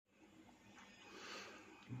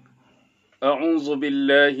أعوذ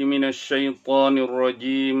بالله من الشيطان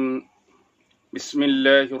الرجيم بسم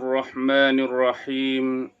الله الرحمن الرحيم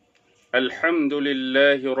الحمد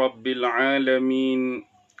لله رب العالمين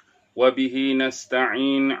وبه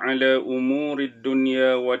نستعين على أمور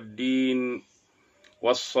الدنيا والدين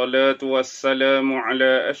والصلاة والسلام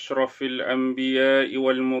على أشرف الأنبياء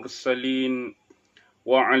والمرسلين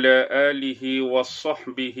وعلى آله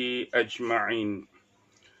وصحبه أجمعين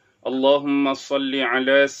اللهم صل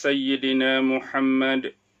على سيدنا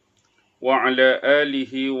محمد وعلى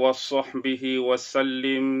آله وصحبه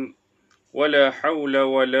وسلم ولا حول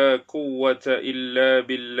ولا قوة إلا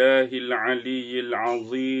بالله العلي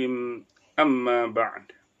العظيم أما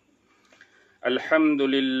بعد.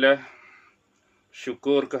 Alhamdulillah,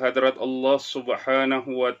 syukur kehadrat Allah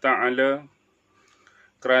Subhanahu wa Ta'ala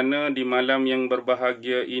kerana di malam yang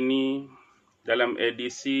berbahagia ini, dalam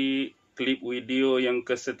edisi klip video yang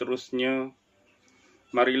keseterusnya,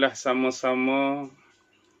 marilah sama-sama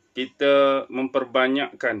kita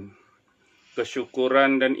memperbanyakkan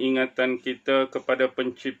kesyukuran dan ingatan kita kepada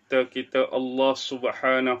pencipta kita Allah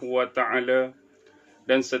Subhanahu wa Ta'ala,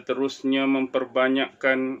 dan seterusnya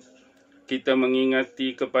memperbanyakkan kita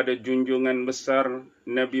mengingati kepada junjungan besar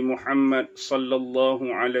Nabi Muhammad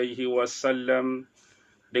sallallahu alaihi wasallam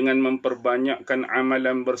dengan memperbanyakkan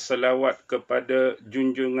amalan berselawat kepada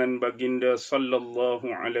junjungan baginda sallallahu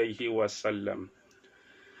alaihi wasallam.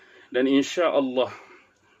 Dan insya-Allah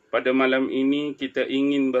pada malam ini kita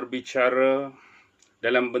ingin berbicara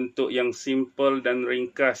dalam bentuk yang simple dan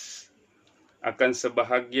ringkas akan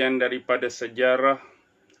sebahagian daripada sejarah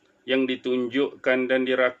yang ditunjukkan dan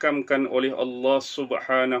dirakamkan oleh Allah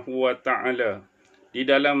Subhanahu wa Ta'ala di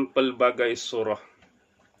dalam pelbagai surah.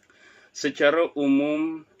 Secara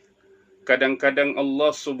umum, kadang-kadang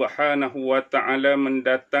Allah Subhanahu wa Ta'ala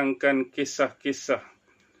mendatangkan kisah-kisah,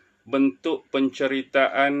 bentuk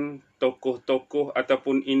penceritaan tokoh-tokoh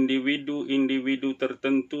ataupun individu-individu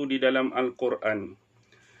tertentu di dalam Al-Quran.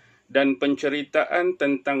 Dan penceritaan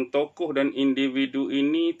tentang tokoh dan individu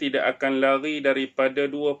ini tidak akan lari daripada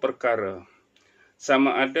dua perkara.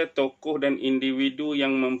 Sama ada tokoh dan individu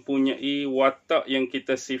yang mempunyai watak yang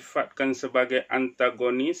kita sifatkan sebagai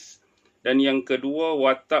antagonis, dan yang kedua,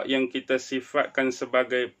 watak yang kita sifatkan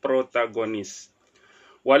sebagai protagonis.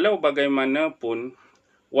 Walau bagaimanapun,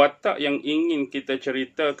 watak yang ingin kita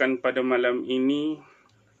ceritakan pada malam ini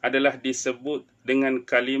adalah disebut dengan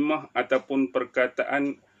kalimah ataupun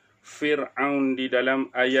perkataan Firaun di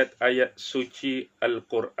dalam ayat-ayat suci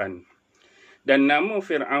Al-Quran. Dan nama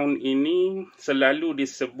Firaun ini selalu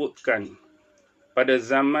disebutkan pada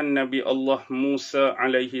zaman Nabi Allah Musa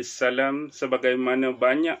alaihi salam, sebagaimana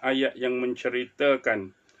banyak ayat yang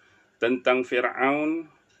menceritakan tentang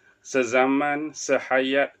Firaun sezaman,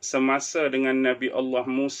 sehayat, semasa dengan Nabi Allah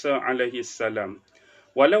Musa alaihi salam.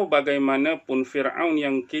 Walau bagaimanapun, Firaun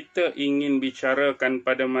yang kita ingin bicarakan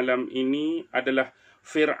pada malam ini adalah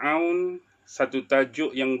Firaun, satu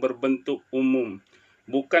tajuk yang berbentuk umum,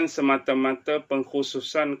 bukan semata-mata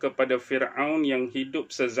pengkhususan kepada Firaun yang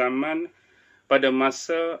hidup sezaman pada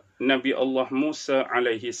masa Nabi Allah Musa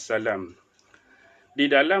alaihi salam. Di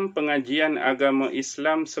dalam pengajian agama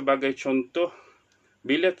Islam sebagai contoh,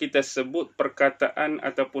 bila kita sebut perkataan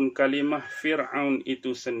ataupun kalimah Firaun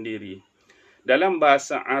itu sendiri, dalam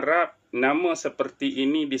bahasa Arab, nama seperti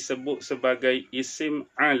ini disebut sebagai isim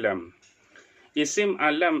alam. Isim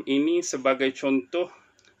alam ini sebagai contoh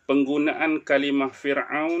penggunaan kalimah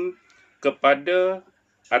Firaun kepada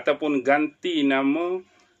ataupun ganti nama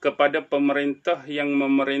kepada pemerintah yang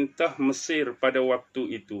memerintah Mesir pada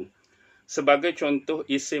waktu itu. Sebagai contoh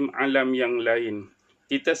isim alam yang lain,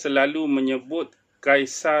 kita selalu menyebut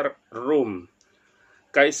Kaisar Rom.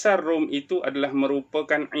 Kaisar Rom itu adalah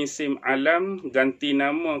merupakan isim alam ganti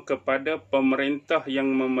nama kepada pemerintah yang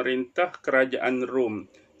memerintah kerajaan Rom.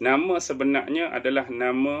 Nama sebenarnya adalah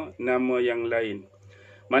nama yang lain.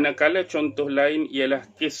 Manakala contoh lain ialah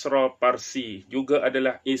Kisra Parsi, juga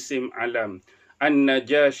adalah isim alam.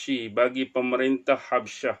 An-Najashi bagi pemerintah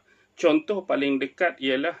Habsyah. Contoh paling dekat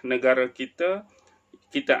ialah negara kita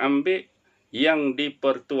ambil yang di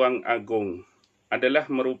Pertuan Agong. Adalah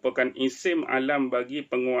merupakan isim alam bagi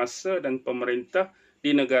penguasa dan pemerintah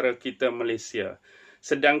di negara kita Malaysia.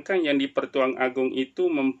 Sedangkan yang di Pertuan Agong itu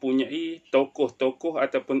mempunyai tokoh-tokoh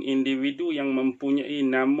ataupun individu yang mempunyai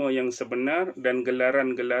nama yang sebenar dan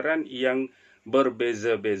gelaran-gelaran yang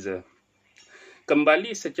berbeza-beza.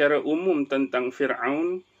 Kembali secara umum tentang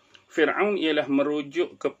Firaun, Firaun ialah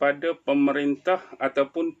merujuk kepada pemerintah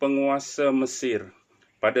ataupun penguasa Mesir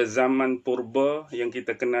pada zaman purba yang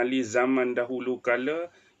kita kenali zaman dahulu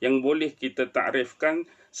kala, yang boleh kita takrifkan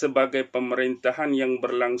sebagai pemerintahan yang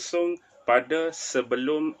berlangsung pada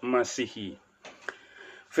sebelum Masihi.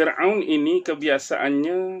 Firaun ini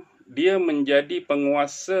kebiasaannya dia menjadi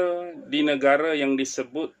penguasa di negara yang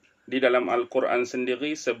disebut di dalam Al-Quran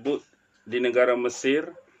sendiri sebut di negara Mesir,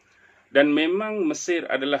 dan memang Mesir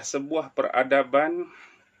adalah sebuah peradaban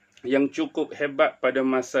yang cukup hebat pada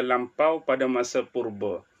masa lampau, pada masa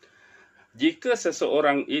purba. Jika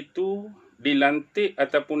seseorang itu dilantik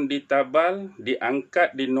ataupun ditabal,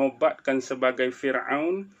 diangkat, dinobatkan sebagai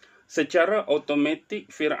Firaun, secara automatik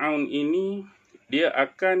Firaun ini dia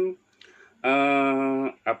akan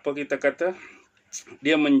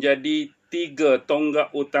dia menjadi 3 tonggak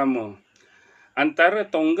utama. Antara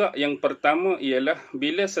tonggak yang pertama ialah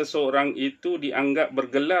bila seseorang itu dianggap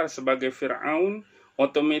bergelar sebagai Firaun,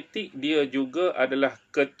 automatik dia juga adalah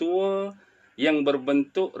ketua yang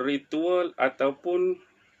berbentuk ritual ataupun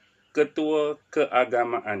ketua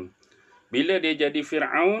keagamaan. Bila dia jadi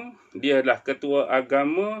Firaun, dia adalah ketua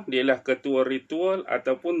agama, dia adalah ketua ritual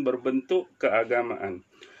ataupun berbentuk keagamaan.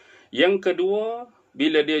 Yang kedua,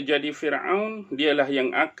 bila dia jadi Firaun, dialah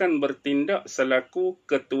yang akan bertindak selaku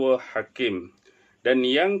ketua hakim. Dan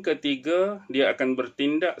yang ketiga, dia akan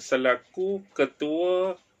bertindak selaku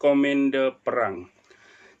ketua komander perang.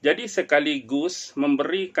 Jadi sekaligus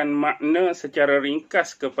memberikan makna secara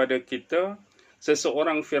ringkas kepada kita,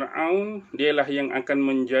 seseorang Firaun dialah yang akan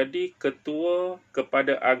menjadi ketua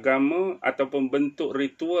kepada agama ataupun bentuk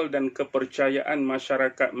ritual dan kepercayaan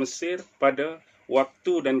masyarakat Mesir pada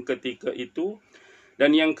waktu dan ketika itu.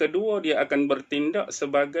 Dan yang kedua, dia akan bertindak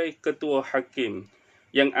sebagai ketua hakim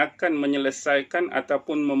yang akan menyelesaikan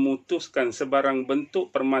ataupun memutuskan sebarang bentuk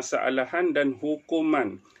permasalahan dan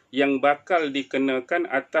hukuman yang bakal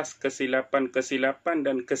dikenakan atas kesilapan-kesilapan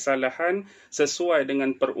dan kesalahan sesuai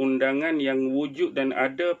dengan perundangan yang wujud dan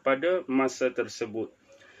ada pada masa tersebut.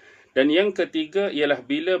 Dan yang ketiga ialah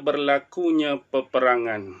bila berlakunya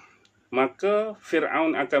peperangan, maka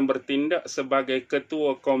Firaun akan bertindak sebagai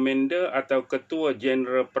ketua komander atau ketua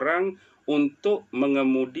jeneral perang untuk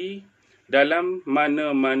mengemudi dalam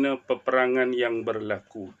mana-mana peperangan yang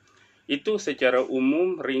berlaku. Itu secara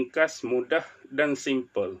umum, ringkas, mudah dan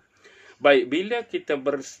simple. Baik, bila kita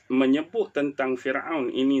menyebut tentang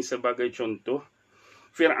Firaun ini sebagai contoh,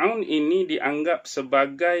 Firaun ini dianggap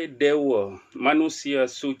sebagai dewa, manusia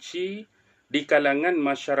suci di kalangan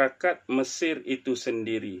masyarakat Mesir itu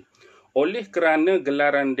sendiri. Oleh kerana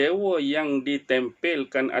gelaran dewa yang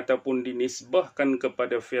ditempelkan ataupun dinisbahkan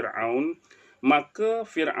kepada Firaun, maka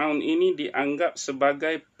Firaun ini dianggap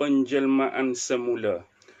sebagai penjelmaan semula.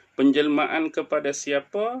 Penjelmaan kepada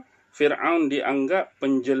siapa? Firaun dianggap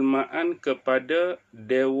penjelmaan kepada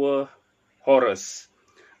dewa Horus.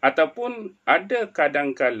 Ataupun ada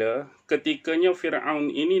kadangkala ketikanya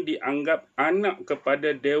Firaun ini dianggap anak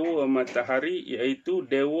kepada dewa matahari, iaitu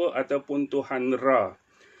dewa ataupun Tuhan Ra.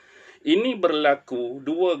 Ini berlaku,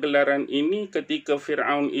 dua gelaran ini ketika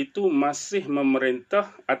Firaun itu masih memerintah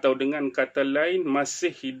atau dengan kata lain masih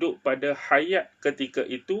hidup pada hayat ketika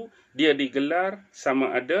itu. Dia digelar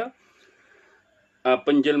sama ada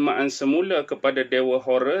penjelmaan semula kepada dewa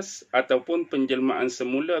Horus ataupun penjelmaan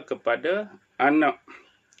semula kepada anak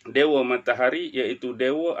dewa matahari, iaitu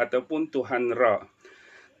dewa ataupun Tuhan Ra.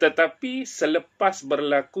 Tetapi selepas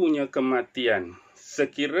berlakunya kematian,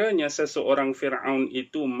 sekiranya seseorang Firaun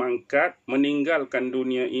itu mangkat, meninggalkan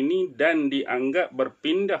dunia ini dan dianggap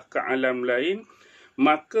berpindah ke alam lain,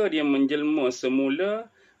 maka dia menjelma semula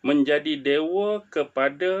menjadi dewa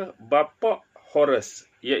kepada bapa Horus,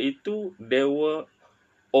 iaitu dewa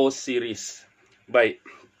Osiris. Baik,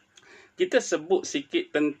 kita sebut sikit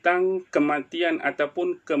tentang kematian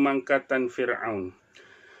ataupun kemangkatan Firaun.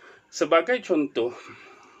 Sebagai contoh,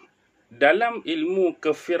 dalam ilmu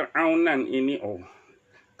kefiraunan ini,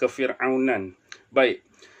 kefiraunan. Baik,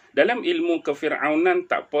 dalam ilmu kefiraunan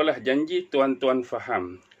tak apalah, janji tuan-tuan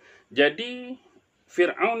faham. Jadi,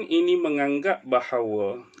 Firaun ini menganggap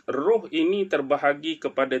bahawa roh ini terbahagi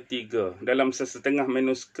kepada 3. Dalam sesetengah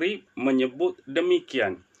manuskrip menyebut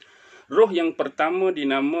demikian. Roh yang pertama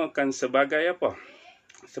dinamakan sebagai apa?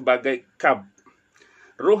 Sebagai Kab.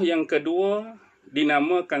 Roh yang kedua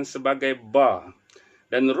dinamakan sebagai Ba.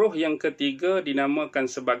 Dan roh yang ketiga dinamakan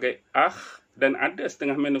sebagai dan ada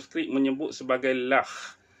setengah manuskrip menyebut sebagai Lah.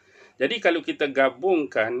 Jadi kalau kita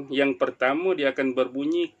gabungkan, yang pertama dia akan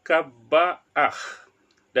berbunyi Kabba'ah.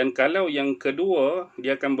 Dan kalau yang kedua,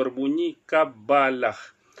 dia akan berbunyi Kabbalah.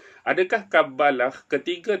 Adakah Kabbalah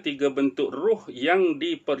ketiga-tiga bentuk roh yang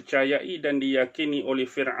dipercayai dan diyakini oleh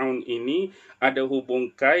Firaun ini ada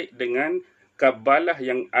hubung kait dengan Kabbalah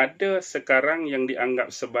yang ada sekarang yang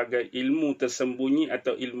dianggap sebagai ilmu tersembunyi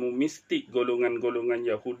atau ilmu mistik golongan-golongan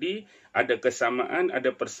Yahudi? Ada kesamaan,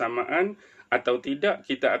 ada persamaan, atau tidak,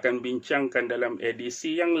 kita akan bincangkan dalam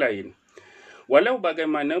edisi yang lain. Walau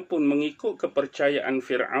bagaimanapun, mengikut kepercayaan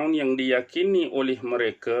Firaun yang diyakini oleh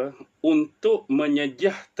mereka untuk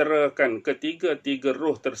menyejahterakan ketiga-tiga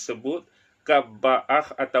roh tersebut,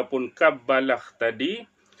 kabba'ah ataupun kabbalah tadi,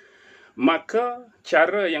 maka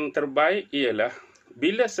cara yang terbaik ialah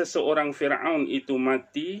bila seseorang Firaun itu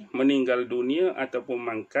mati, meninggal dunia ataupun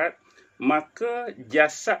mangkat, maka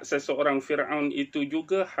jasad seseorang Firaun itu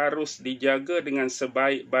juga harus dijaga dengan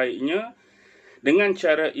sebaik-baiknya. Dengan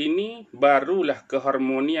cara ini, barulah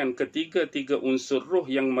keharmonian ketiga-tiga unsur roh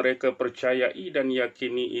yang mereka percayai dan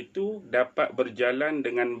yakini itu dapat berjalan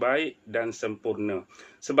dengan baik dan sempurna.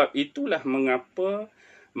 Sebab itulah mengapa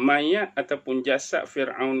mayat ataupun jasad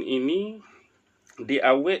Firaun ini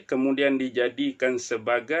diawet kemudian dijadikan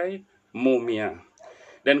sebagai mumia.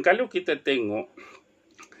 Dan kalau kita tengok,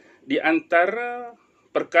 di antara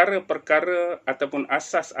perkara-perkara ataupun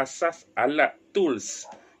asas-asas alat tools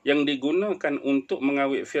yang digunakan untuk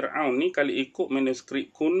mengawet Firaun ni, kalau ikut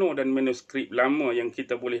manuskrip kuno dan manuskrip lama yang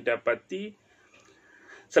kita boleh dapati,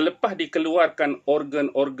 selepas dikeluarkan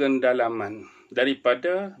organ-organ dalaman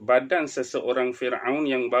daripada badan seseorang Firaun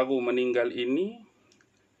yang baru meninggal ini,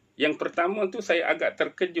 yang pertama tu saya agak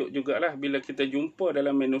terkejut jugalah bila kita jumpa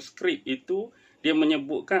dalam manuskrip itu, dia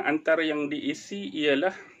menyebutkan antara yang diisi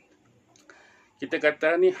ialah, kita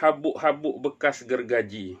kata ni habuk-habuk bekas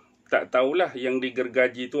gergaji. Tak tahulah yang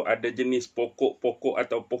digergaji itu ada jenis pokok-pokok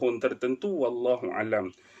atau pohon tertentu, wallahu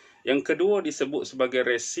alam. Yang kedua disebut sebagai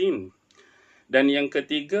resin. Dan yang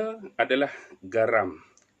ketiga adalah garam.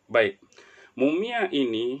 Baik, mumia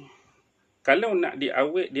ini, kalau nak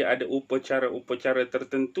diawet, dia ada upacara-upacara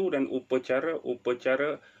tertentu dan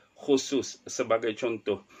upacara-upacara khusus sebagai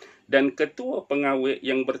contoh. Dan ketua pengawet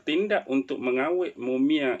yang bertindak untuk mengawet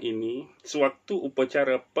mumia ini, sewaktu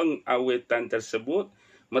upacara pengawetan tersebut,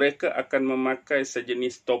 mereka akan memakai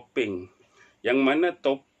sejenis topeng. Yang mana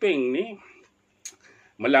topeng ni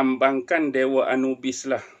melambangkan Dewa Anubis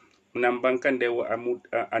lah. Melambangkan Dewa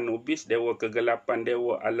Anubis, Dewa Kegelapan,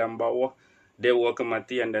 Dewa Alam Bawah, Dewa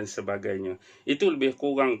Kematian dan sebagainya. Itu lebih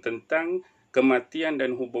kurang tentang kematian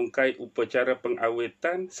dan hubung kait upacara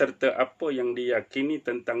pengawetan serta apa yang diyakini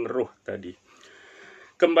tentang roh tadi.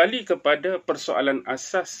 Kembali kepada persoalan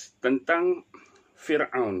asas tentang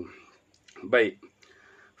Firaun. Baik.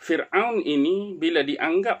 Firaun ini bila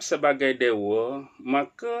dianggap sebagai dewa,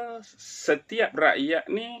 maka setiap rakyat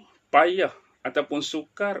ni payah ataupun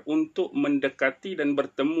sukar untuk mendekati dan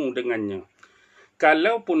bertemu dengannya.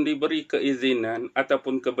 Kalaupun diberi keizinan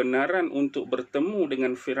ataupun kebenaran untuk bertemu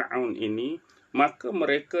dengan Firaun ini, maka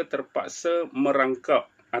mereka terpaksa merangkap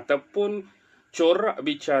ataupun corak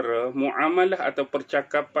bicara, muamalah atau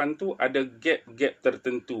percakapan tu ada gap-gap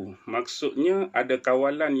tertentu. Maksudnya ada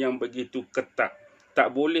kawalan yang begitu ketat.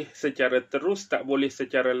 Tak boleh secara terus, tak boleh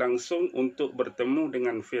secara langsung untuk bertemu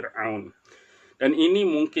dengan Firaun. Dan ini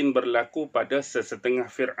mungkin berlaku pada sesetengah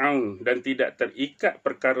Firaun dan tidak terikat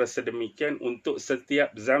perkara sedemikian untuk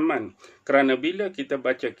setiap zaman. Kerana bila kita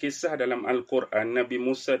baca kisah dalam Al-Quran, Nabi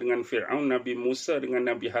Musa dengan Firaun, Nabi Musa dengan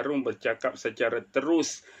Nabi Harun bercakap secara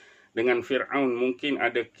terus dengan Firaun. Mungkin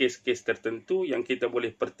ada kes-kes tertentu yang kita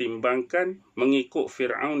boleh pertimbangkan mengikut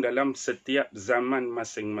Firaun dalam setiap zaman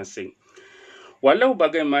masing-masing. Walau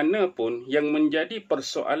bagaimanapun, yang menjadi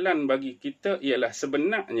persoalan bagi kita ialah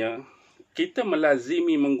sebenarnya kita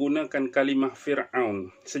melazimi menggunakan kalimah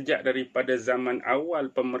Firaun sejak daripada zaman awal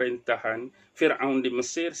pemerintahan Firaun di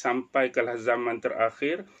Mesir sampai ke zaman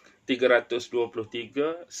terakhir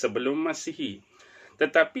 323 sebelum Masihi.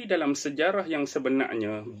 Tetapi dalam sejarah yang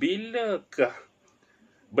sebenarnya, bilakah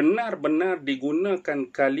benar-benar digunakan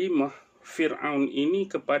kalimah Firaun ini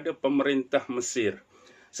kepada pemerintah Mesir?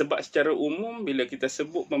 Sebab secara umum bila kita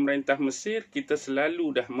sebut pemerintah Mesir, kita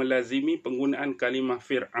selalu dah melazimi penggunaan kalimah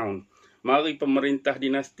Firaun. Mari pemerintah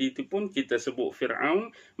dinasti itu pun kita sebut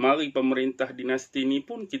Firaun, mari pemerintah dinasti ini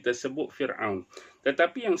pun kita sebut Firaun.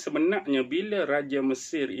 Tetapi yang sebenarnya bila Raja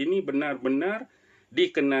Mesir ini benar-benar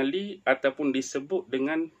dikenali ataupun disebut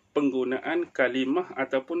dengan penggunaan kalimah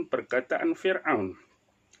ataupun perkataan Firaun.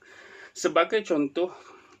 Sebagai contoh,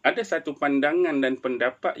 ada satu pandangan dan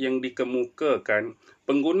pendapat yang dikemukakan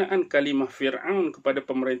penggunaan kalimah Firaun kepada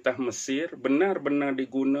pemerintah Mesir benar-benar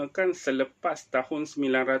digunakan selepas tahun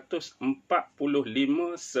 945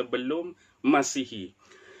 sebelum Masihi.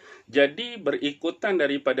 Jadi berikutan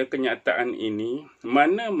daripada kenyataan ini,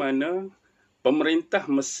 mana-mana pemerintah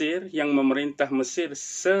Mesir yang memerintah Mesir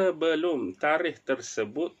sebelum tarikh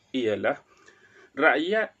tersebut ialah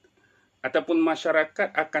rakyat ataupun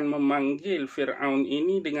masyarakat akan memanggil Firaun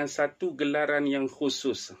ini dengan satu gelaran yang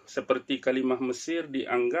khusus. Seperti kalimah Mesir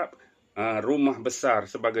dianggap rumah besar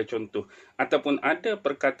sebagai contoh, ataupun ada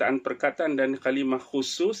perkataan-perkataan dan kalimah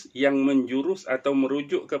khusus yang menjurus atau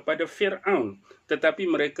merujuk kepada Firaun, tetapi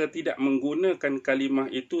mereka tidak menggunakan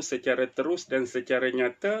kalimah itu secara terus dan secara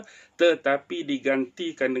nyata, tetapi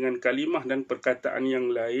digantikan dengan kalimah dan perkataan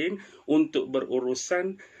yang lain untuk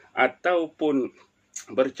berurusan ataupun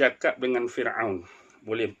bercakap dengan Firaun.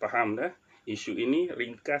 Boleh faham dah isu ini,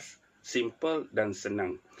 ringkas, simple dan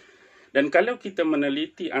senang. Dan kalau kita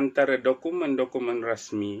meneliti antara dokumen-dokumen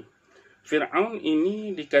rasmi, Firaun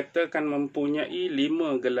ini dikatakan mempunyai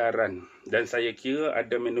 5 gelaran. Dan saya kira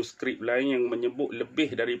ada manuskrip lain yang menyebut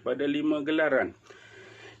lebih daripada 5 gelaran.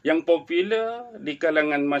 Yang popular di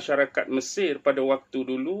kalangan masyarakat Mesir pada waktu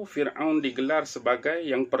dulu, Firaun digelar sebagai,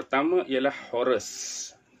 yang pertama ialah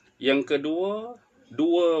Horus. Yang kedua,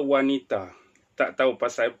 2 wanita. Tak tahu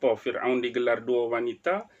pasal apa Firaun digelar 2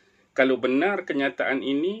 wanita. Kalau benar kenyataan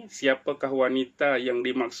ini, siapakah wanita yang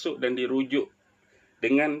dimaksud dan dirujuk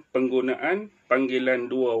dengan penggunaan panggilan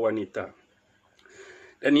 2 wanita?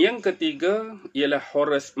 Dan yang ketiga ialah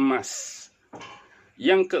Horus emas.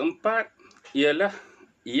 Yang keempat ialah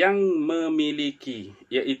yang memiliki,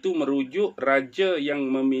 iaitu merujuk raja yang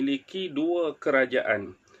memiliki 2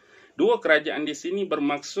 kerajaan. 2 kerajaan di sini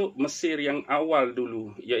bermaksud Mesir yang awal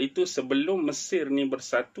dulu, iaitu sebelum Mesir ni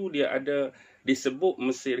bersatu, dia ada disebut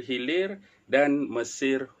Mesir Hilir dan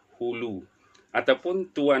Mesir Hulu,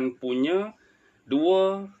 ataupun tuan punya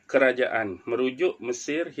 2 kerajaan, merujuk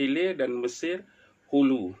Mesir Hilir dan Mesir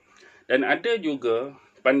Hulu. Dan ada juga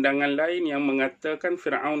pandangan lain yang mengatakan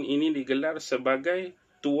Firaun ini digelar sebagai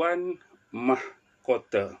tuan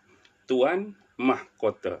mahkota. Tuan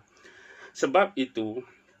mahkota. Sebab itu,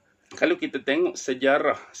 kalau kita tengok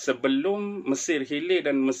sejarah sebelum Mesir Hilir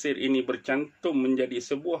dan Mesir ini bercantum menjadi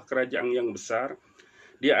sebuah kerajaan yang besar,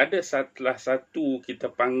 dia ada salah satu kita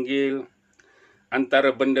panggil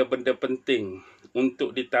antara benda-benda penting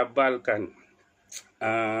untuk ditabalkan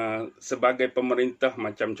sebagai pemerintah.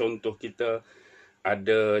 Macam contoh kita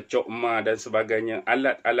ada cokma dan sebagainya,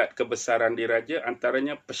 alat-alat kebesaran diraja,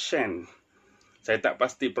 antaranya Persian. Saya tak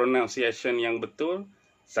pasti pronunciation yang betul.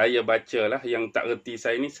 Saya bacalah, yang tak erti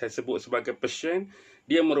saya ni saya sebut sebagai Persian.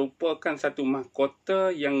 Dia merupakan satu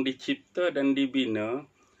mahkota yang dicipta dan dibina.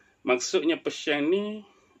 Maksudnya Persian ni,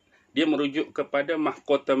 dia merujuk kepada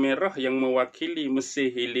mahkota merah yang mewakili Mesir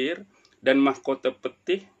Hilir dan mahkota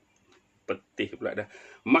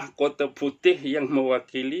mahkota putih yang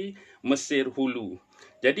mewakili Mesir Hulu.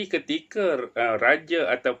 Jadi ketika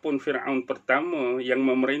raja ataupun Firaun pertama yang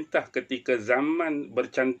memerintah ketika zaman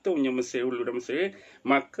bercantumnya Mesir Hulu dan Mesir,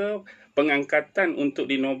 maka pengangkatan untuk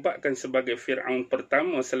dinobatkan sebagai Firaun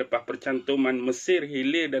pertama selepas percantuman Mesir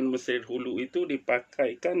Hilir dan Mesir Hulu itu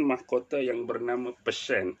dipakaikan mahkota yang bernama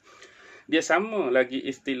Persian. Dia sama lagi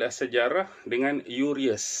istilah sejarah dengan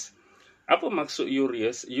Urius. Apa maksud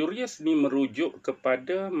Urius? Urius ni merujuk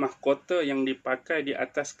kepada mahkota yang dipakai di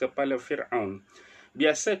atas kepala Firaun.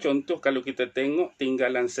 Biasa contoh kalau kita tengok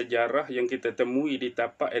tinggalan sejarah yang kita temui di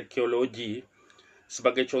tapak arkeologi,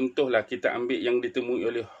 sebagai contohlah kita ambil yang ditemui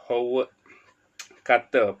oleh Howard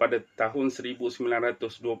Carter pada tahun 1922,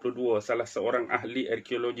 salah seorang ahli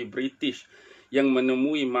arkeologi British yang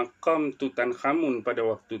menemui makam Tutankhamun pada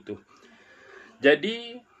waktu itu.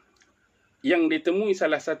 Jadi yang ditemui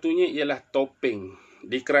salah satunya ialah topeng.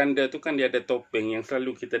 Di keranda tu kan dia ada topeng yang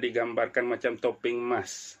selalu kita digambarkan macam topeng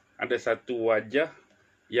emas. Ada satu wajah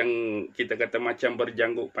yang kita kata macam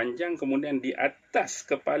berjanggut panjang, kemudian di atas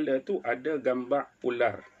kepala tu ada gambar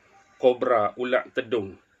ular, kobra, ular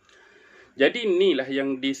tedung. Jadi inilah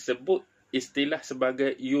yang disebut istilah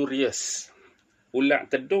sebagai Urius, ular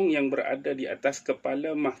tedung yang berada di atas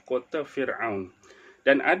kepala mahkota Firaun.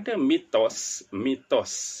 Dan ada mitos.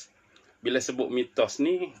 Bila sebut mitos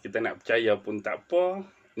ni, kita nak percaya pun tak apa,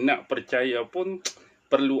 nak percaya pun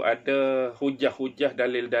perlu ada hujah-hujah,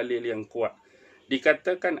 dalil-dalil yang kuat.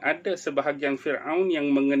 Dikatakan ada sebahagian Firaun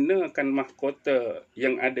yang mengenakan mahkota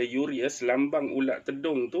yang ada Urius, lambang ulat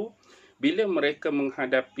tedung tu. Bila mereka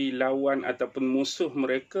menghadapi lawan ataupun musuh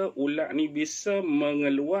mereka, ulat ni bisa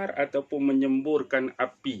mengeluar ataupun menyemburkan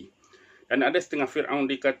api. Dan ada setengah Firaun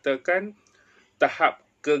dikatakan tahap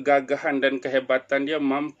kegagahan dan kehebatan dia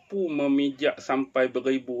mampu memijak sampai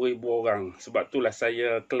beribu-ribu orang. Sebab itulah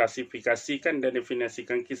saya klasifikasikan dan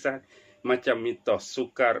definisikan kisah macam mitos.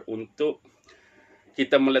 Sukar untuk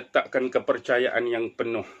kita meletakkan kepercayaan yang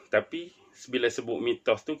penuh. Tapi bila sebut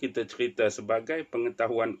mitos tu, kita cerita sebagai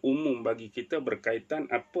pengetahuan umum bagi kita berkaitan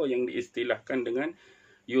apa yang diistilahkan dengan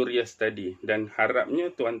Urius tadi. Dan harapnya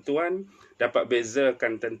tuan-tuan dapat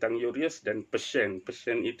bezakan tentang Urius dan Persian.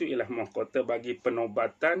 Persian itu ialah mahkota bagi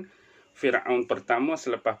penobatan Firaun pertama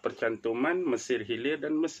selepas percantuman Mesir Hilir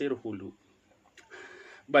dan Mesir Hulu.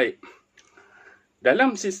 Baik.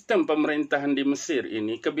 Dalam sistem pemerintahan di Mesir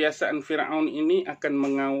ini, kebiasaan Firaun ini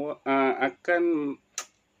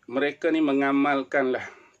mereka ni mengamalkanlah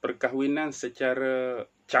perkahwinan secara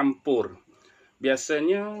campur.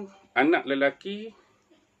 Biasanya anak lelaki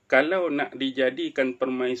kalau nak dijadikan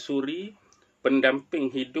permaisuri,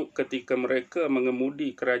 pendamping hidup ketika mereka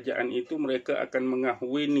mengemudi kerajaan itu, mereka akan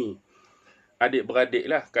mengahwini adik-beradik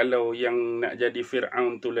lah. Kalau yang nak jadi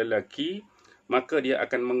Firaun tu lelaki, maka dia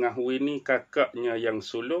akan mengahwini kakaknya yang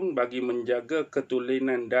sulung bagi menjaga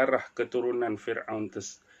keturunan darah keturunan Firaun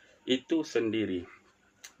itu sendiri.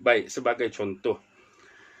 Baik, sebagai contoh.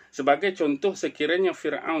 Sebagai contoh, sekiranya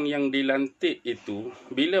Firaun yang dilantik itu,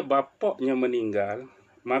 bila bapaknya meninggal,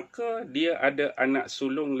 maka dia ada anak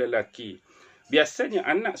sulung lelaki. Biasanya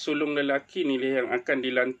anak sulung lelaki ni yang akan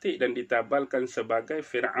dilantik dan ditabalkan sebagai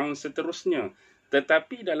Firaun seterusnya.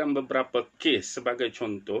 Tetapi dalam beberapa kes, sebagai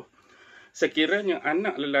contoh, sekiranya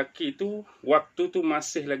anak lelaki itu waktu tu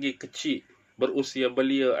masih lagi kecil, berusia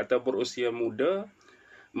belia atau berusia muda,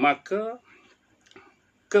 maka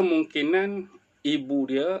kemungkinan ibu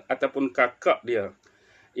dia ataupun kakak dia,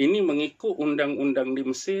 ini mengikut undang-undang di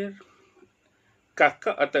Mesir,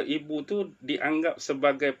 kakak atau ibu tu dianggap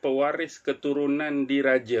sebagai pewaris keturunan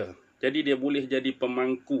diraja. Jadi dia boleh jadi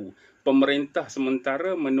pemangku. Pemerintah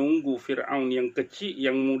sementara menunggu Firaun yang kecil,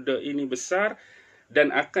 yang muda ini besar,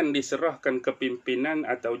 dan akan diserahkan kepimpinan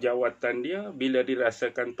atau jawatan dia bila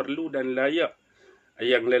dirasakan perlu dan layak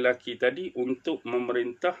yang lelaki tadi untuk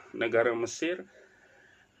memerintah negara Mesir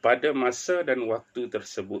pada masa dan waktu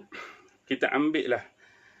tersebut. Kita ambillah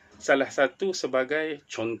salah satu sebagai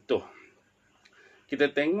contoh. Kita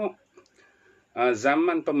tengok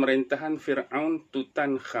zaman pemerintahan Firaun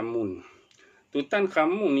Tutankhamun.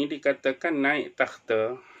 Tutankhamun ni dikatakan naik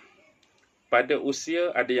takhta pada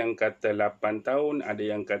usia, ada yang kata 8 tahun, ada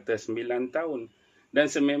yang kata 9 tahun. Dan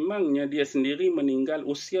sememangnya dia sendiri meninggal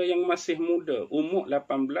usia yang masih muda. Umur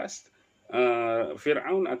 18,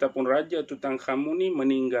 Firaun ataupun Raja Tutankhamun ni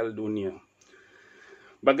meninggal dunia.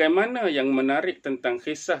 Bagaimana yang menarik tentang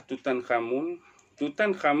kisah Tutankhamun?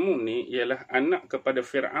 Tutankhamun ni ialah anak kepada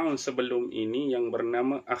Firaun sebelum ini yang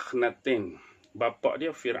bernama Akhenaten. Bapa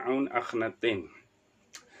dia Firaun Akhenaten.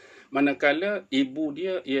 Manakala ibu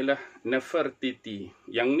dia ialah Nefertiti.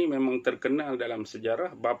 Yang ni memang terkenal dalam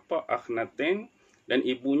sejarah. Bapa Akhenaten dan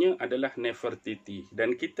ibunya adalah Nefertiti.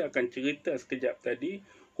 Dan kita akan cerita sekejap tadi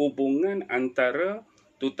hubungan antara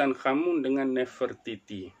Tutankhamun dengan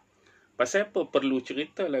Nefertiti. Pasal apa perlu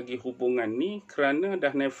cerita lagi hubungan ni? Kerana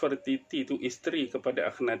dah Nefertiti tu isteri kepada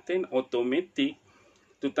Akhenaten, automatik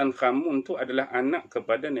Tutankhamun tu adalah anak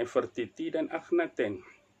kepada Nefertiti dan Akhenaten.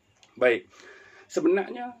 Baik,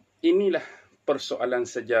 sebenarnya inilah persoalan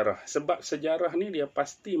sejarah. Sebab sejarah ni dia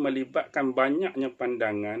pasti melibatkan banyaknya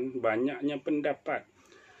pandangan, banyaknya pendapat.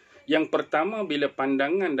 Yang pertama, bila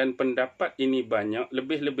pandangan dan pendapat ini banyak,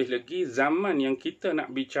 lebih-lebih lagi zaman yang kita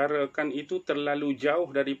nak bicarakan itu terlalu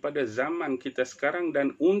jauh daripada zaman kita sekarang,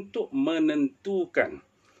 dan untuk menentukan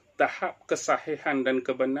tahap kesahihan dan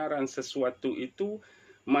kebenaran sesuatu itu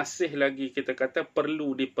masih lagi kita kata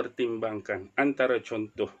perlu dipertimbangkan. Antara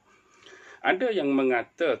contoh, ada yang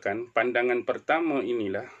mengatakan pandangan pertama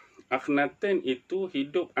inilah, Akhenaten itu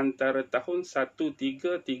hidup antara tahun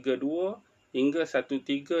 1332 hingga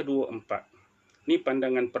 1324. Ini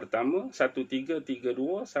pandangan pertama,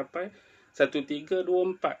 1332 sampai 1324.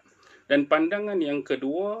 Dan pandangan yang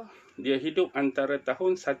kedua, dia hidup antara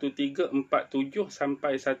tahun 1347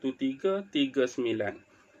 sampai 1339.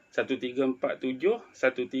 1347,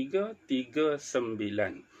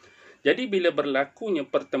 1339. Jadi bila berlakunya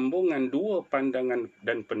pertembungan dua pandangan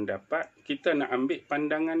dan pendapat, kita nak ambil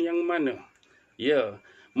pandangan yang mana? Ya,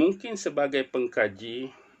 mungkin sebagai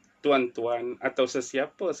pengkaji, tuan-tuan atau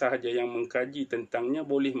sesiapa sahaja yang mengkaji tentangnya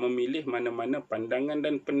boleh memilih mana-mana pandangan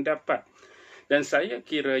dan pendapat. Dan saya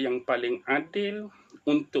kira yang paling adil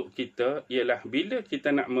untuk kita ialah bila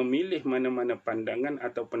kita nak memilih mana-mana pandangan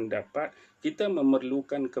atau pendapat, kita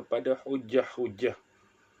memerlukan kepada hujah-hujah,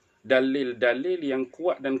 dalil-dalil yang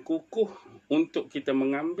kuat dan kukuh untuk kita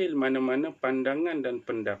mengambil mana-mana pandangan dan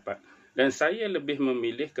pendapat. Dan saya lebih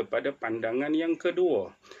memilih kepada pandangan yang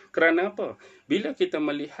kedua. Kerana apa? Bila kita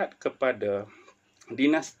melihat kepada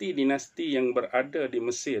dinasti-dinasti yang berada di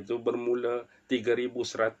Mesir itu bermula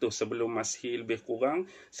 3100 sebelum Masihi lebih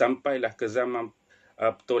kurang, sampailah ke zaman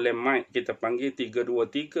Ptolemait, kita panggil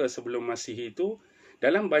 323 sebelum Masihi itu,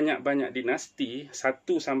 dalam banyak-banyak dinasti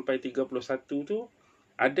 1 sampai 31 tu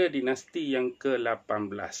ada dinasti yang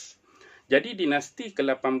ke-18. Jadi dinasti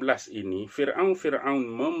ke-18 ini, Firaun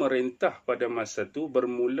memerintah pada masa itu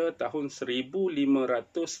bermula tahun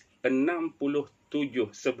 1567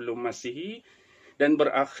 sebelum Masihi dan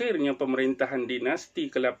berakhirnya pemerintahan dinasti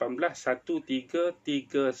ke-18 1339.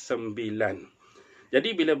 Jadi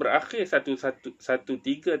bila berakhir 1339,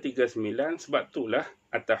 sebab itulah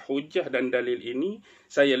atas hujah dan dalil ini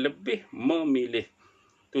saya lebih memilih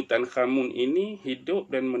Tutankhamun ini hidup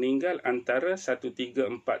dan meninggal antara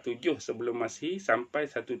 1347 sebelum Masihi sampai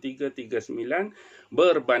 1339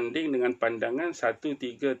 berbanding dengan pandangan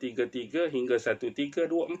 1333 hingga 1324.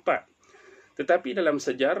 Tetapi dalam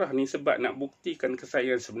sejarah ni sebab nak buktikan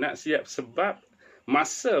kesayangan sebenar, sebab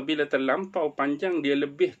masa bila terlampau panjang dia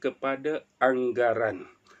lebih kepada anggaran.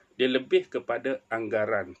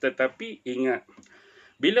 Tetapi ingat,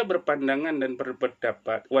 bila berpandangan dan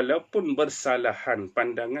berpendapat, walaupun bersalahan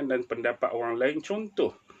pandangan dan pendapat orang lain,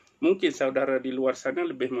 contoh, mungkin saudara di luar sana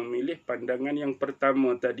lebih memilih pandangan yang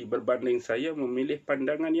pertama tadi berbanding saya memilih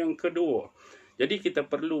pandangan yang kedua. Jadi kita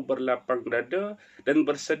perlu berlapang dada dan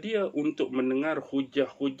bersedia untuk mendengar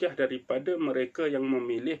hujah-hujah daripada mereka yang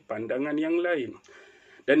memilih pandangan yang lain.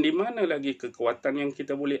 Dan di mana lagi kekuatan yang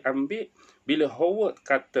kita boleh ambil bila Howard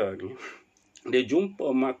kata ni, dia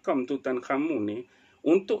jumpa makam Tutankhamun ni,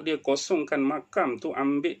 untuk dia kosongkan makam tu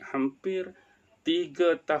ambil hampir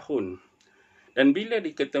 3 tahun. Dan bila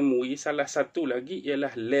diketemui, salah satu lagi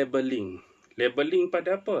ialah labeling. Labeling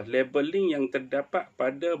pada apa? Labeling yang terdapat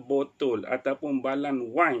pada botol ataupun balan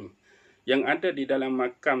wine yang ada di dalam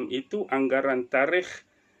makam itu, anggaran tarikh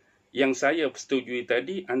yang saya setujui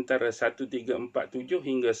tadi antara 1347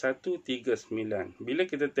 hingga 139. Bila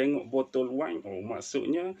kita tengok botol wine,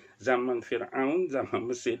 maksudnya zaman Firaun, zaman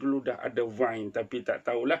Mesir dulu dah ada wine, tapi tak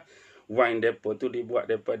tahulah wine mereka tu dibuat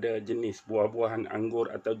daripada jenis buah-buahan anggur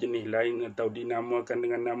atau jenis lain atau dinamakan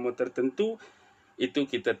dengan nama tertentu. Itu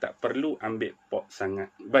kita tak perlu ambil pok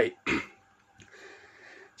sangat. Baik.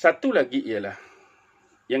 Satu lagi ialah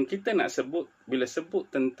yang kita nak sebut bila sebut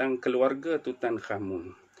tentang keluarga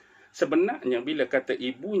Tutankhamun. Sebenarnya bila kata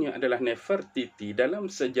ibunya adalah Nefertiti, dalam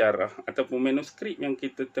sejarah ataupun manuskrip yang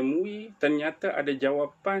kita temui, ternyata ada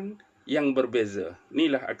jawapan yang berbeza.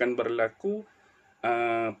 Inilah akan berlaku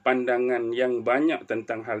pandangan yang banyak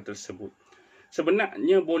tentang hal tersebut.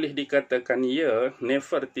 Sebenarnya boleh dikatakan ya,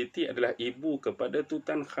 Nefertiti adalah ibu kepada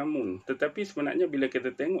Tutankhamun. Tetapi sebenarnya bila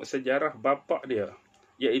kita tengok sejarah bapa dia,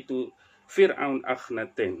 iaitu Firaun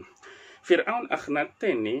Akhenaten. Firaun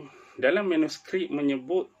Akhenaten ni dalam manuskrip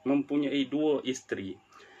menyebut mempunyai 2 isteri.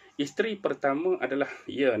 Isteri pertama adalah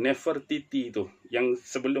Nefertiti tu, yang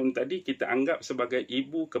sebelum tadi kita anggap sebagai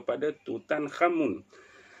ibu kepada Tutankhamun.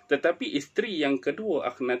 Tetapi isteri yang kedua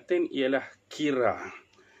Akhenaten ialah Kira.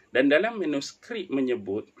 Dan dalam manuskrip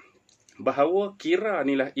menyebut bahawa Kira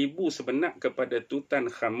inilah ibu sebenar kepada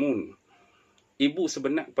Tutankhamun. Ibu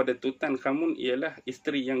sebenar kepada Tutankhamun ialah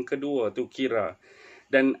isteri yang kedua tu Kira.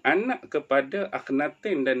 Dan anak kepada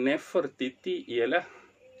Akhenaten dan Nefertiti ialah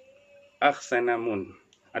Aksenamun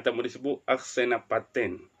atau disebut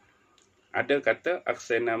Aksenapaten. Ada kata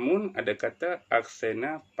Aksenamun, ada kata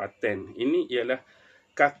Aksenapaten. Ini ialah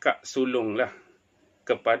kakak sulung lah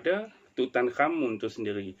kepada Tutankhamun tu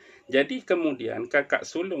sendiri. Jadi kemudian kakak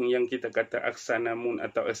sulung yang kita kata Aksenamun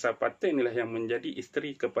atau Aksenapaten inilah yang menjadi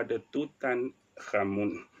isteri kepada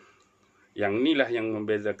Tutankhamun. Yang inilah yang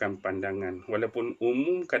membezakan pandangan. Walaupun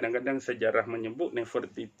umum kadang-kadang sejarah menyebut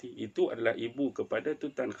Nefertiti itu adalah ibu kepada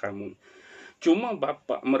Tutankhamun. Cuma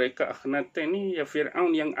bapa mereka Akhenaten ni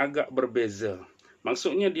Firaun yang agak berbeza.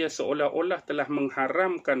 Maksudnya dia seolah-olah telah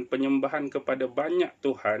mengharamkan penyembahan kepada banyak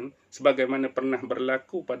Tuhan sebagaimana pernah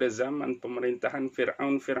berlaku pada zaman pemerintahan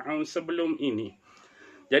Firaun sebelum ini.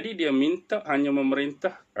 Jadi dia minta hanya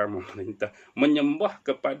menyembah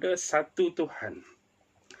kepada satu Tuhan.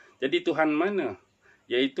 Jadi Tuhan mana?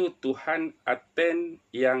 Iaitu Tuhan Aten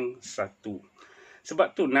yang satu.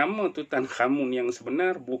 Sebab tu nama Tutankhamun yang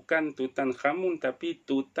sebenar bukan Tutankhamun tapi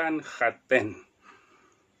Tutankhaten.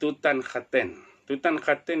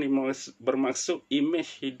 Tutankhaten bermaksud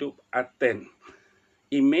imej hidup Aten.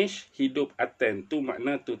 Imej hidup Aten tu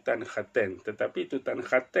makna Tutankhaten. Tetapi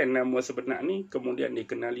Tutankhaten nama sebenar ni kemudian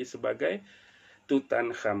dikenali sebagai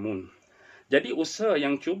Tutankhamun. Jadi usaha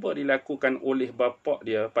yang cuba dilakukan oleh bapa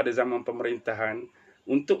dia pada zaman pemerintahan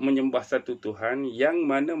untuk menyembah satu Tuhan yang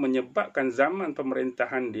mana menyebabkan zaman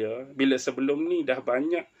pemerintahan dia bila sebelum ni dah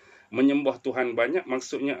banyak menyembah Tuhan banyak,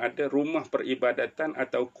 maksudnya ada rumah peribadatan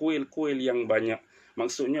atau kuil-kuil yang banyak.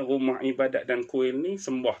 Maksudnya rumah ibadat dan kuil ni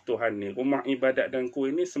sembah Tuhan ni, rumah ibadat dan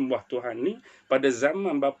kuil ni sembah Tuhan ni. Pada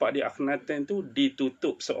zaman bapa dia Akhenaten tu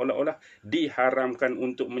ditutup, seolah-olah diharamkan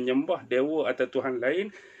untuk menyembah dewa atau Tuhan lain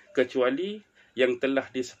kecuali yang telah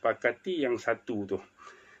disepakati yang satu tu.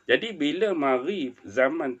 Jadi bila mari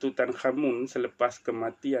zaman Tutankhamun selepas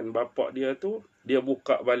kematian bapa dia tu, dia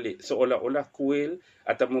buka balik seolah-olah kuil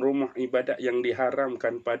atau rumah ibadat yang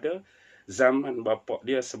diharamkan pada zaman bapa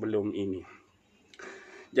dia sebelum ini.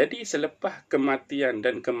 Jadi selepas kematian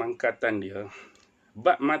dan kemangkatan dia,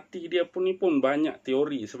 bab mati dia pun banyak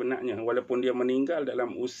teori sebenarnya, walaupun dia meninggal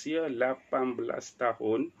dalam usia 18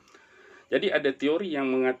 tahun. Jadi ada teori yang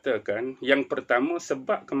mengatakan yang pertama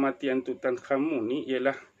sebab kematian Tutankhamun ni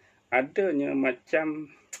ialah adanya macam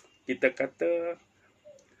kita kata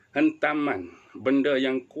hentaman benda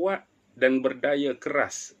yang kuat dan berdaya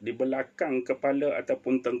keras di belakang kepala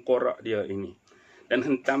ataupun tengkorak dia ini. Dan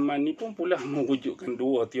hentaman ni pun pula mewujudkan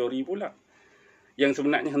dua teori pula. Yang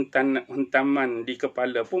sebenarnya hentaman di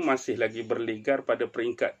kepala pun masih lagi berligar pada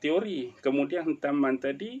peringkat teori. Kemudian hentaman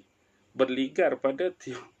tadi berligar pada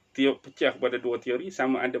pecah pada dua teori,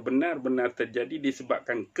 sama ada benar-benar terjadi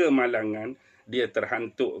disebabkan kemalangan, dia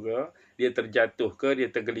terhantuk ke, dia terjatuh ke, dia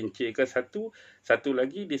tergelincir ke, satu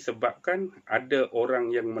lagi disebabkan ada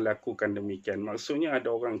orang yang melakukan demikian. Maksudnya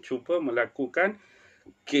ada orang cuba melakukan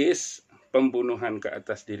kes pembunuhan ke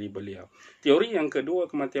atas diri beliau. Teori yang kedua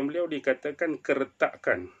kematian beliau dikatakan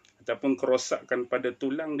keretakan ataupun kerosakan pada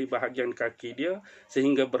tulang di bahagian kaki dia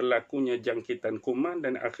sehingga berlakunya jangkitan kuman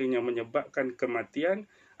dan akhirnya menyebabkan kematian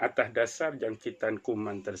atas dasar jangkitan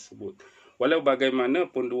kuman tersebut. Walau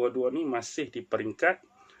bagaimanapun dua-dua ni masih di peringkat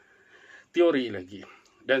teori lagi.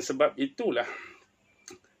 Dan sebab itulah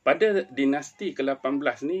pada dinasti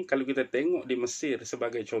ke-18 ni, kalau kita tengok di Mesir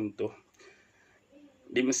sebagai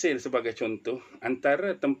contoh,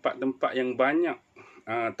 antara tempat-tempat yang banyak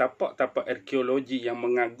tapak-tapak arkeologi yang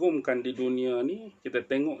mengagumkan di dunia ni, kita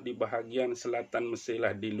tengok di bahagian selatan Mesir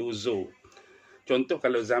lah, di Luxor. Contoh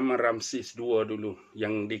kalau zaman Ramses II dulu,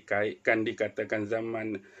 yang dikatakan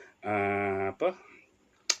zaman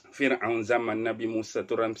Firaun, zaman Nabi Musa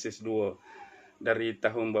tu Ramses II. Dari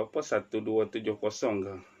tahun berapa? 1270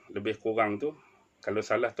 ke? Lebih kurang tu. Kalau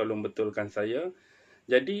salah tolong betulkan saya.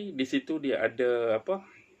 Jadi di situ dia ada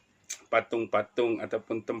patung-patung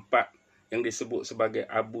ataupun tempat yang disebut sebagai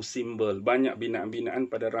Abu Simbel. Banyak binaan-binaan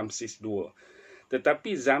pada Ramses II.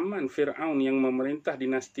 Tetapi zaman Firaun yang memerintah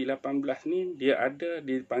dinasti 18 ni, dia ada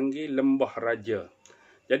dipanggil Lembah Raja.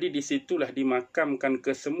 Jadi di situlah dimakamkan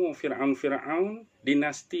kesemua Firaun-Firaun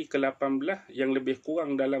dinasti ke-18, yang lebih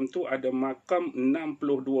kurang dalam tu ada makam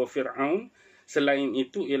 62 Firaun. Selain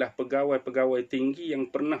itu ialah pegawai-pegawai tinggi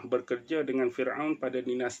yang pernah bekerja dengan Firaun pada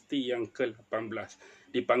dinasti yang ke-18.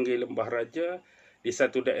 Dipanggil Lembah Raja di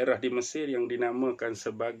satu daerah di Mesir yang dinamakan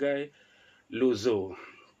sebagai Luxor.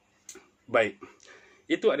 Baik,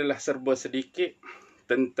 itu adalah serba sedikit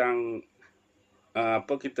tentang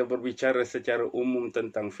kita berbicara secara umum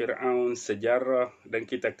tentang Firaun, sejarah, dan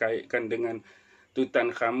kita kaitkan dengan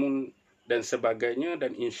Tutankhamun dan sebagainya.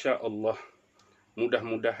 Dan insya-Allah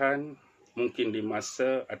mudah-mudahan mungkin di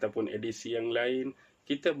masa ataupun edisi yang lain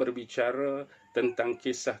kita berbicara tentang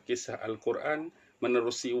kisah-kisah Al-Quran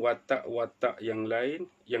menerusi watak-watak yang lain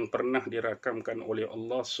yang pernah dirakamkan oleh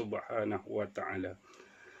Allah Subhanahu wa taala.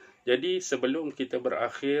 Jadi sebelum kita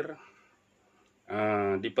berakhir,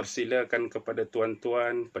 dipersilakan kepada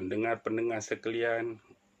tuan-tuan, pendengar-pendengar sekalian,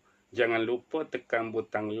 jangan lupa tekan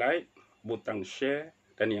butang like, butang share,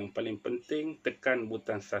 dan yang paling penting tekan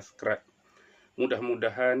butang subscribe.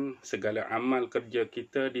 Mudah-mudahan segala amal kerja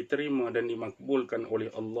kita diterima dan dimakbulkan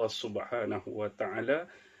oleh Allah Subhanahu wa taala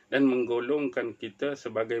dan menggolongkan kita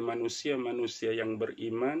sebagai manusia-manusia yang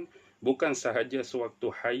beriman, bukan sahaja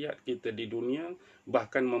sewaktu hayat kita di dunia,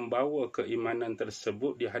 bahkan membawa keimanan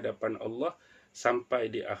tersebut di hadapan Allah sampai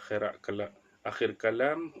di akhirat kelak. Akhir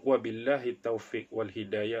kalam, wabillahi taufiq wal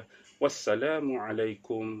hidayah.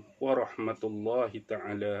 Wassalamualaikum warahmatullahi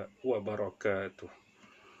taala wabarakatuh.